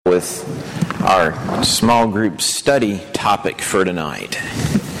with our small group study topic for tonight.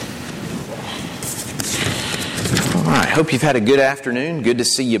 All right, hope you've had a good afternoon. Good to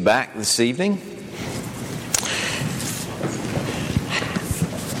see you back this evening.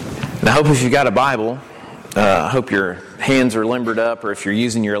 And I hope if you've got a Bible, I hope your hands are limbered up, or if you're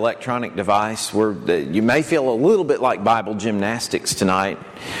using your electronic device, you may feel a little bit like Bible gymnastics tonight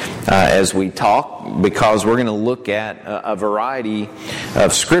as we talk, because we're going to look at a variety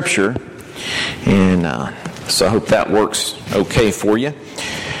of Scripture, and so I hope that works okay for you.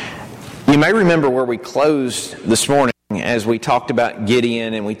 You may remember where we closed this morning as we talked about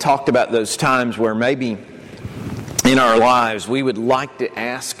Gideon, and we talked about those times where maybe in our lives we would like to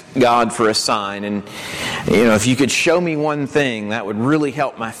ask God for a sign, and if you could show me one thing that would really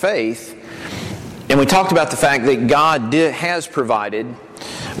help my faith. And we talked about the fact that God has provided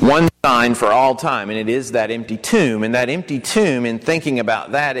one sign for all time, and it is that empty tomb. And that empty tomb, in thinking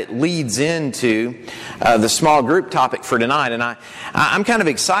about that, it leads into the small group topic for tonight. And I'm kind of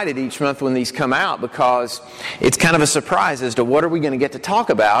excited each month when these come out, because it's kind of a surprise as to what are we going to get to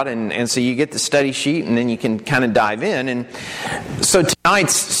talk about. And so you get the study sheet, and then you can kind of dive in. And so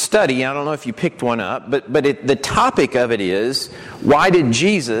tonight's study, I don't know if you picked one up, but the topic of it is, why did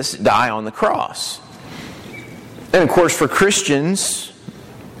Jesus die on the cross? And of course, for Christians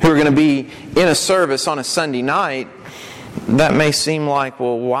who are going to be in a service on a Sunday night, that may seem like,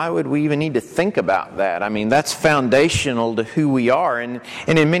 well, why would we even need to think about that? I mean, that's foundational to who we are, and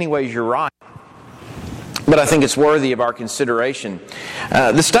in many ways you're right. But I think it's worthy of our consideration.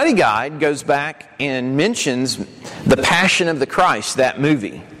 The study guide goes back and mentions The Passion of the Christ, that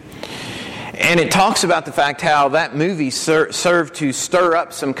movie. And it talks about the fact how that movie served to stir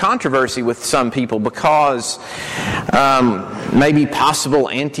up some controversy with some people, because maybe possible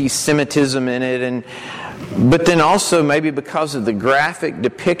anti-Semitism in it, but then also maybe because of the graphic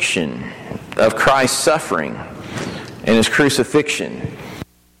depiction of Christ's suffering and His crucifixion.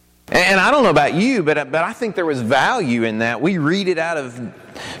 And I don't know about you, but I think there was value in that. We read it out of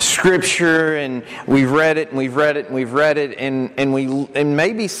Scripture, and we've read it, and we've read it, and we've read it, and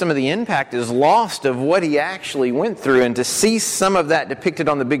maybe some of the impact is lost of what He actually went through. And to see some of that depicted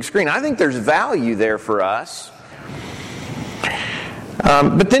on the big screen, I think there's value there for us.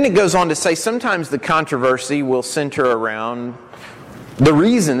 But then it goes on to say sometimes the controversy will center around the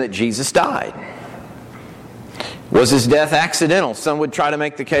reason that Jesus died. Was His death accidental? Some would try to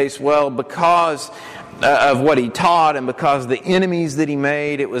make the case, well, because of what He taught and because of the enemies that He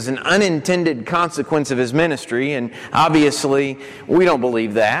made, it was an unintended consequence of His ministry. And obviously, we don't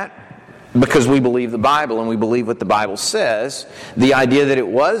believe that, because we believe the Bible and we believe what the Bible says. The idea that it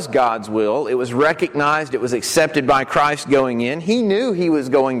was God's will, it was recognized, it was accepted by Christ going in. He knew He was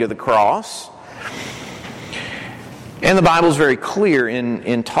going to the cross. And the Bible's very clear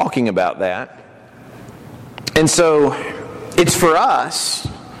in talking about that. And so, it's for us.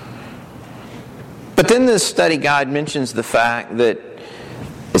 But then this study guide mentions the fact that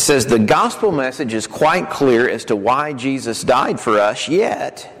it says the gospel message is quite clear as to why Jesus died for us,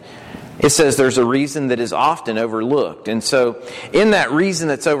 yet it says there's a reason that is often overlooked. And so, in that reason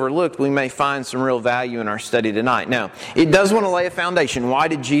that's overlooked, we may find some real value in our study tonight. Now, it does want to lay a foundation. Why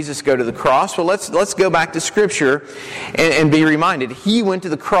did Jesus go to the cross? Well, let's go back to Scripture and be reminded. He went to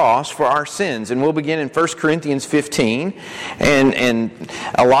the cross for our sins. And we'll begin in 1 Corinthians 15. And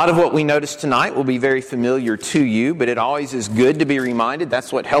a lot of what we notice tonight will be very familiar to you, but it always is good to be reminded.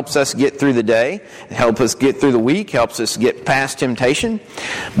 That's what helps us get through the day, helps us get through the week, helps us get past temptation.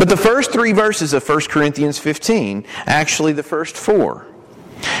 But the first 3 verses of 1 Corinthians 15, actually the first 4.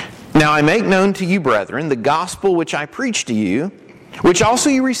 Now I make known to you, brethren, the gospel which I preached to you, which also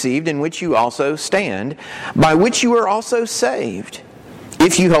you received, in which you also stand, by which you are also saved,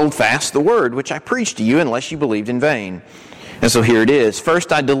 if you hold fast the word which I preached to you, unless you believed in vain. And so here it is.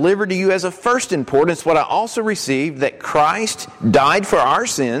 First, I delivered to you as of first importance what I also received, that Christ died for our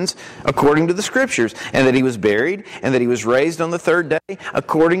sins according to the Scriptures, and that He was buried, and that He was raised on the third day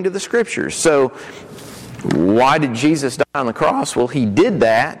according to the Scriptures. So, why did Jesus die on the cross? Well, He did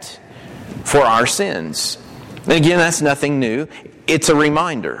that for our sins. And again, that's nothing new. It's a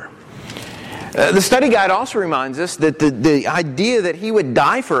reminder. The study guide also reminds us that the idea that He would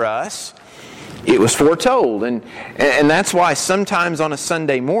die for us, it was foretold. And that's why sometimes on a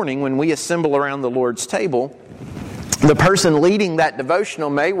Sunday morning when we assemble around the Lord's table, the person leading that devotional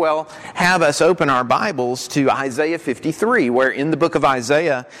may well have us open our Bibles to Isaiah 53, where in the book of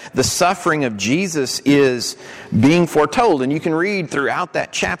Isaiah, the suffering of Jesus is being foretold. And you can read throughout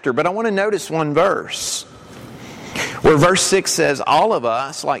that chapter. But I want to notice one verse, where verse 6 says, all of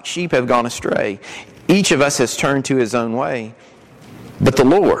us like sheep have gone astray. Each of us has turned to his own way. But the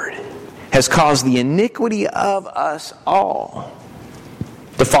Lord has caused the iniquity of us all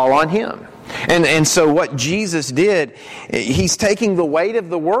to fall on Him. And so what Jesus did, He's taking the weight of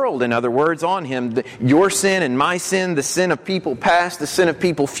the world, in other words, on Him. Your sin and my sin, the sin of people past, the sin of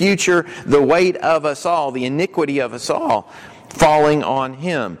people future, the weight of us all, the iniquity of us all, falling on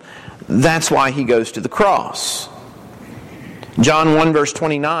Him. That's why He goes to the cross. John 1 verse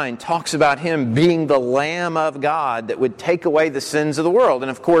 29 talks about Him being the Lamb of God that would take away the sins of the world.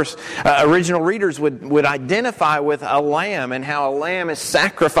 And of course, original readers would identify with a lamb and how a lamb is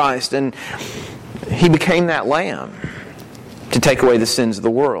sacrificed. And He became that lamb to take away the sins of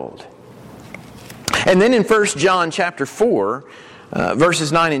the world. And then in 1 John chapter 4,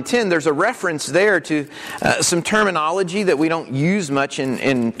 verses 9 and 10, there's a reference there to some terminology that we don't use much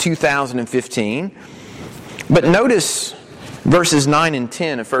in 2015. But notice verses 9 and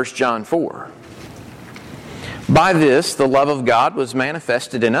 10 of 1 John 4. By this, the love of God was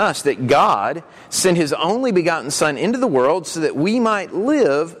manifested in us, that God sent His only begotten Son into the world so that we might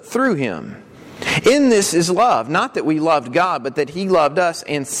live through Him. In this is love, not that we loved God, but that He loved us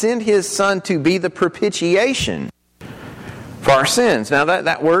and sent His Son to be the propitiation for our sins. Now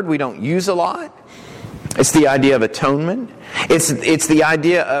that word we don't use a lot. It's the idea of atonement. It's the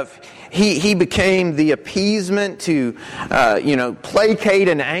idea of He became the appeasement to, placate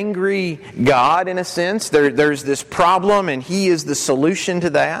an angry God in a sense. There's this problem and He is the solution to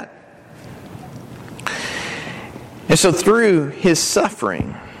that. And so through His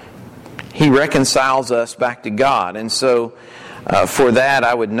suffering, He reconciles us back to God. And so for that,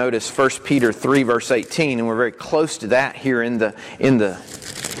 I would notice 1 Peter 3 verse 18, and we're very close to that here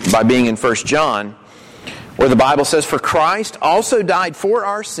by being in 1 John. Where the Bible says, "For Christ also died for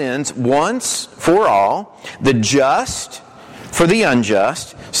our sins once for all, the just for the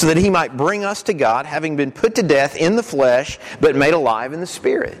unjust, so that He might bring us to God, having been put to death in the flesh, but made alive in the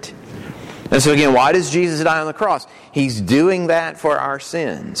Spirit." And so again, why does Jesus die on the cross? He's doing that for our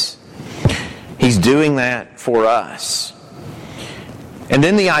sins. He's doing that for us. And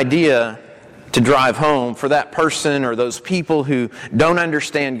then the idea to drive home for that person or those people who don't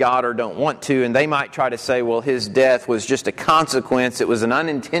understand God or don't want to, and they might try to say, well, His death was just a consequence. It was an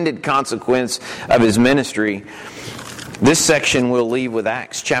unintended consequence of His ministry. This section we'll leave with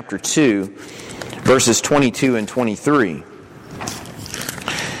Acts chapter 2, verses 22 and 23.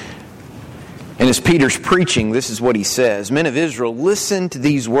 And as Peter's preaching, this is what he says. "Men of Israel, listen to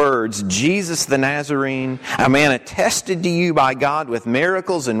these words. Jesus the Nazarene, a man attested to you by God with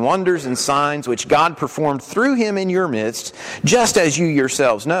miracles and wonders and signs, which God performed through Him in your midst, just as you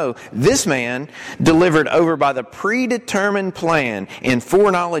yourselves know. This man, delivered over by the predetermined plan and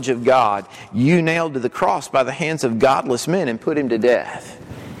foreknowledge of God, you nailed to the cross by the hands of godless men and put Him to death."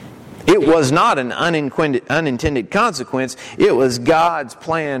 It was not an unintended consequence. It was God's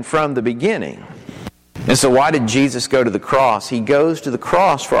plan from the beginning. And so why did Jesus go to the cross? He goes to the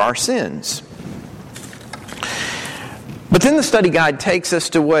cross for our sins. But then the study guide takes us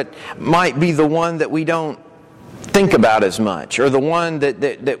to what might be the one that we don't think about as much, or the one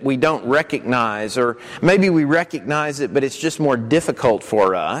that we don't recognize, or maybe we recognize it, but it's just more difficult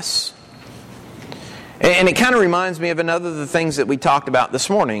for us. And it kind of reminds me of another of the things that we talked about this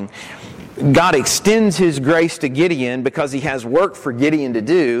morning. God extends His grace to Gideon because He has work for Gideon to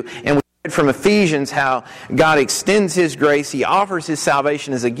do. And we read from Ephesians how God extends His grace. He offers His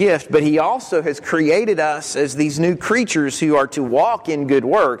salvation as a gift. But He also has created us as these new creatures who are to walk in good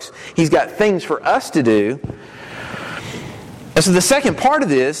works. He's got things for us to do. And so the second part of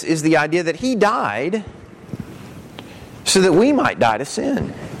this is the idea that He died so that we might die to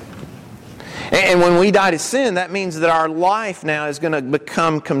sin. And when we die to sin, that means that our life now is going to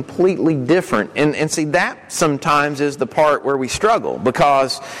become completely different. And see, that sometimes is the part where we struggle,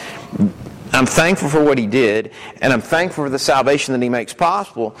 because I'm thankful for what He did, and I'm thankful for the salvation that He makes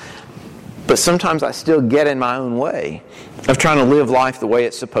possible, but sometimes I still get in my own way of trying to live life the way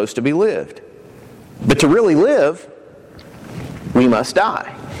it's supposed to be lived. But to really live, we must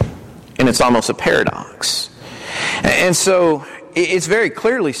die. And it's almost a paradox. And so it's very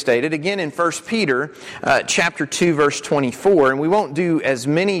clearly stated, again in 1 Peter chapter 2, verse 24, and we won't do as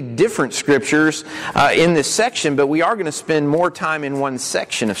many different scriptures in this section, but we are going to spend more time in one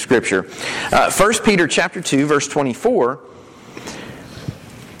section of Scripture. 1 Peter chapter 2, verse 24,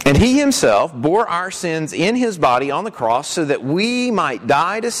 "And He Himself bore our sins in His body on the cross, so that we might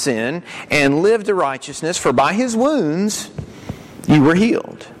die to sin and live to righteousness, for by His wounds you were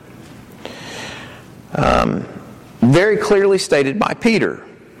healed." Very clearly stated by Peter.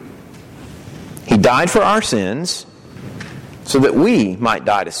 He died for our sins so that we might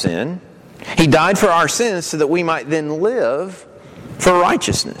die to sin. He died for our sins so that we might then live for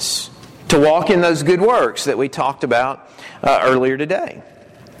righteousness, to walk in those good works that we talked about earlier today.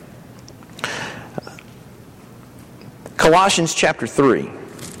 Colossians chapter 3.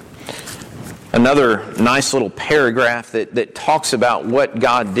 Another nice little paragraph that talks about what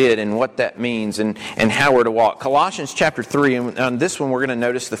God did and what that means and how we're to walk. Colossians chapter 3, and on this one we're going to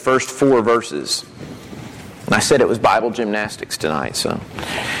notice the first 4 verses. And I said it was Bible gymnastics tonight. So,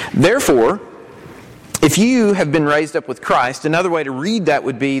 therefore, if you have been raised up with Christ, another way to read that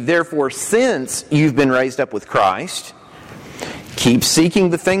would be, therefore, since you've been raised up with Christ, keep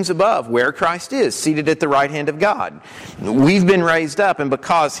seeking the things above, where Christ is, seated at the right hand of God. We've been raised up, and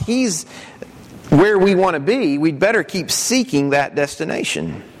because He's where we want to be, we'd better keep seeking that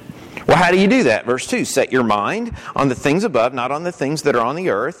destination. Well, how do you do that? Verse 2, set your mind on the things above, not on the things that are on the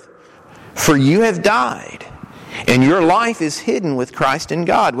earth. For you have died, and your life is hidden with Christ in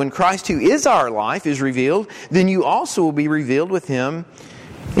God. When Christ, who is our life, is revealed, then you also will be revealed with Him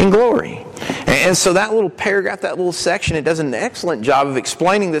in glory. And so that little paragraph, that little section, it does an excellent job of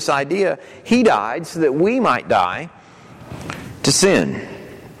explaining this idea. He died so that we might die to sin.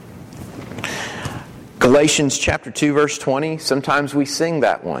 Galatians chapter 2 verse 20, sometimes we sing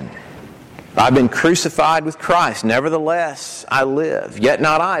that one. I've been crucified with Christ, nevertheless I live. Yet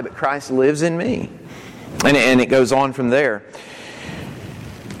not I, but Christ lives in me. And it goes on from there.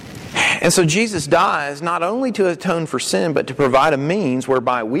 And so Jesus dies not only to atone for sin, but to provide a means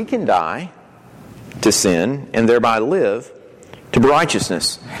whereby we can die to sin and thereby live to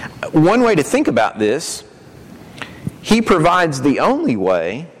righteousness. One way to think about this, He provides the only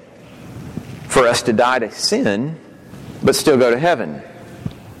way for us to die to sin, but still go to heaven.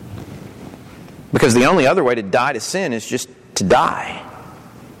 Because the only other way to die to sin is just to die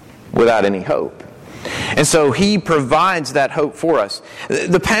without any hope. And so He provides that hope for us.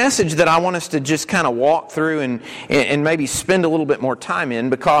 The passage that I want us to just kind of walk through and maybe spend a little bit more time in,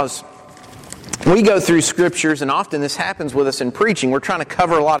 because we go through Scriptures, and often this happens with us in preaching. We're trying to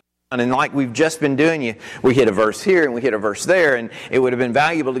cover a lot of, and like we've just been doing, we hit a verse here and we hit a verse there, and it would have been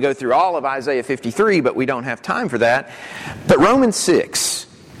valuable to go through all of Isaiah 53, but we don't have time for that. But Romans 6,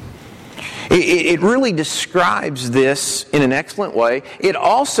 it really describes this in an excellent way. It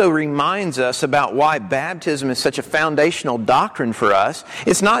also reminds us about why baptism is such a foundational doctrine for us.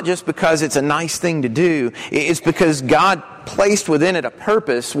 It's not just because it's a nice thing to do. It's because God placed within it a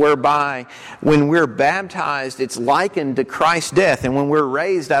purpose whereby when we're baptized, it's likened to Christ's death. And when we're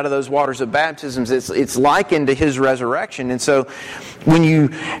raised out of those waters of baptisms, it's likened to His resurrection. And so when you,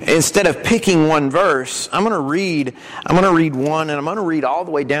 instead of picking one verse, I'm going to read one, and I'm going to read all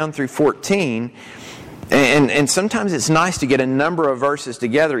the way down through 14. And sometimes it's nice to get a number of verses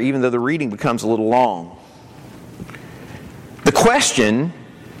together, even though the reading becomes a little long. The question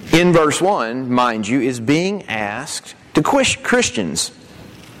in verse 1, mind you, is being asked to Christians.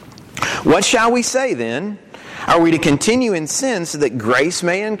 What shall we say then? Are we to continue in sin so that grace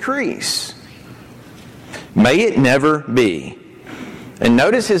may increase? May it never be. And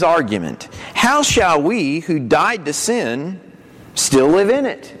notice his argument. How shall we who died to sin still live in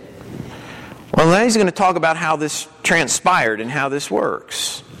it? Well, now he's going to talk about how this transpired and how this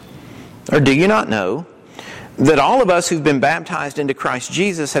works. Or do you not know that all of us who've been baptized into Christ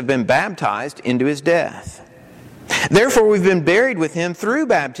Jesus have been baptized into His death? Therefore, we've been buried with Him through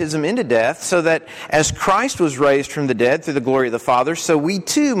baptism into death, so that as Christ was raised from the dead through the glory of the Father, so we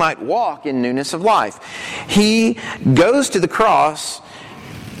too might walk in newness of life. He goes to the cross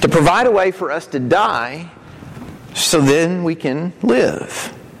to provide a way for us to die, so then we can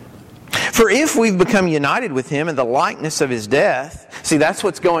live. For if we've become united with Him in the likeness of His death, see, that's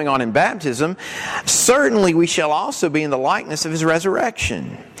what's going on in baptism, certainly we shall also be in the likeness of His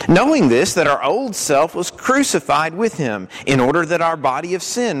resurrection. Knowing this, that our old self was crucified with Him, in order that our body of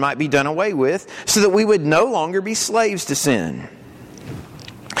sin might be done away with, so that we would no longer be slaves to sin.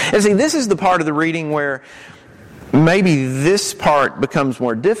 And see, this is the part of the reading where maybe this part becomes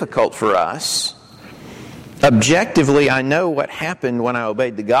more difficult for us. Objectively, I know what happened when I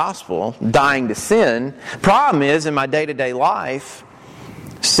obeyed the gospel, dying to sin. Problem is, in my day-to-day life,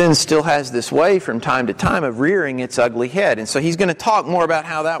 sin still has this way from time to time of rearing its ugly head. And so he's going to talk more about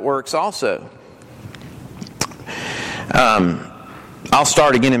how that works also. I'll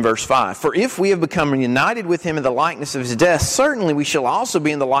start again in verse 5. For if we have become united with Him in the likeness of His death, certainly we shall also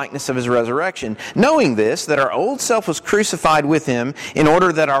be in the likeness of His resurrection. Knowing this, that our old self was crucified with Him, in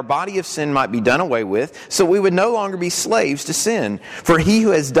order that our body of sin might be done away with, so we would no longer be slaves to sin. For he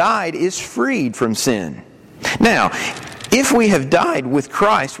who has died is freed from sin. Now, if we have died with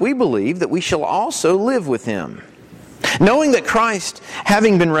Christ, we believe that we shall also live with Him. Knowing that Christ,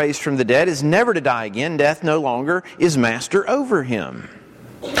 having been raised from the dead, is never to die again, death no longer is master over him.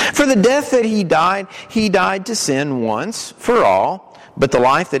 For the death that he died to sin once for all, but the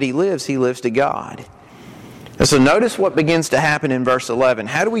life that he lives to God. And so notice what begins to happen in verse 11.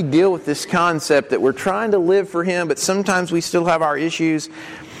 How do we deal with this concept that we're trying to live for him, but sometimes we still have our issues?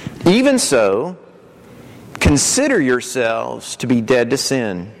 Even so, consider yourselves to be dead to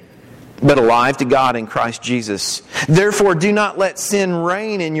sin, but alive to God in Christ Jesus. Therefore, do not let sin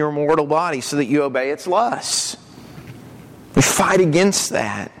reign in your mortal body so that you obey its lusts. We fight against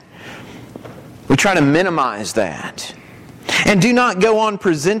that. We try to minimize that. And do not go on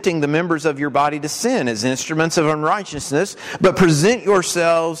presenting the members of your body to sin as instruments of unrighteousness, but present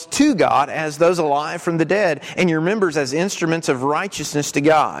yourselves to God as those alive from the dead, and your members as instruments of righteousness to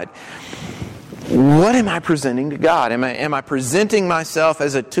God. What am I presenting to God? Am I presenting myself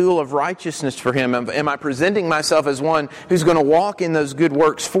as a tool of righteousness for Him? Am I presenting myself as one who's going to walk in those good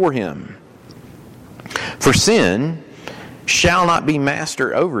works for Him? For sin shall not be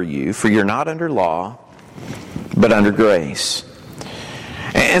master over you, for you're not under law, but under grace.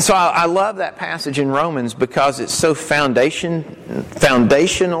 And so I love that passage in Romans because it's so foundational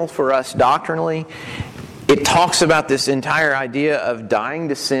for us doctrinally. It talks about this entire idea of dying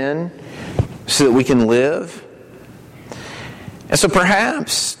to sin so that we can live. And so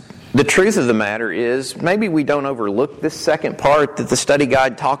perhaps the truth of the matter is maybe we don't overlook this second part that the study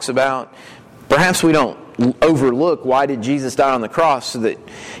guide talks about. Perhaps we don't overlook why did Jesus die on the cross, so that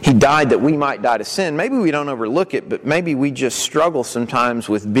He died that we might die to sin. Maybe we don't overlook it, but maybe we just struggle sometimes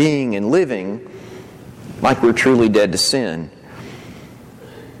with being and living like we're truly dead to sin.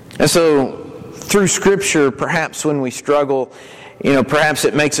 And so through Scripture, perhaps when we struggle, perhaps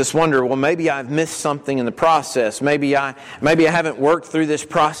it makes us wonder, well, maybe I've missed something in the process. Maybe I haven't worked through this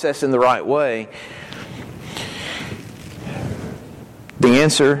process in the right way. The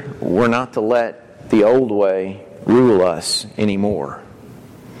answer, we're not to let the old way rule us anymore.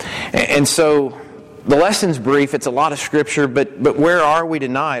 And so the lesson's brief. It's a lot of Scripture, but where are we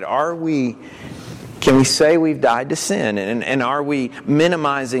tonight? Can we say we've died to sin? And are we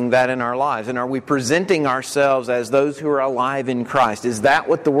minimizing that in our lives? And are we presenting ourselves as those who are alive in Christ? Is that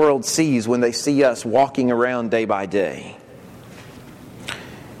what the world sees when they see us walking around day by day?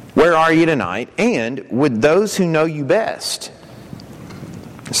 Where are you tonight? And would those who know you best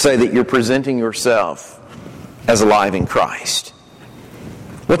say that you're presenting yourself as alive in Christ?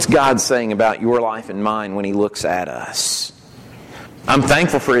 What's God saying about your life and mine when He looks at us? I'm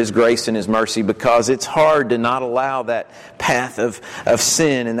thankful for His grace and His mercy, because it's hard to not allow that path of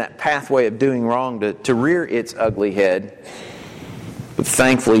sin and that pathway of doing wrong to rear its ugly head. But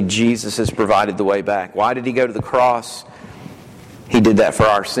thankfully, Jesus has provided the way back. Why did He go to the cross? He did that for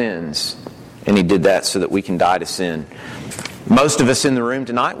our sins. And He did that so that we can die to sin. Most of us in the room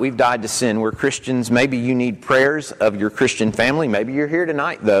tonight, we've died to sin. We're Christians. Maybe you need prayers of your Christian family. Maybe you're here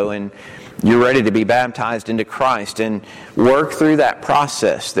tonight, though, and you're ready to be baptized into Christ and work through that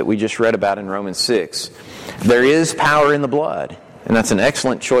process that we just read about in Romans 6. There is power in the blood, and that's an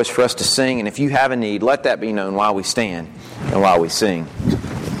excellent choice for us to sing. And if you have a need, let that be known while we stand and while we sing.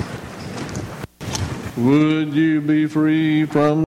 Would you be free from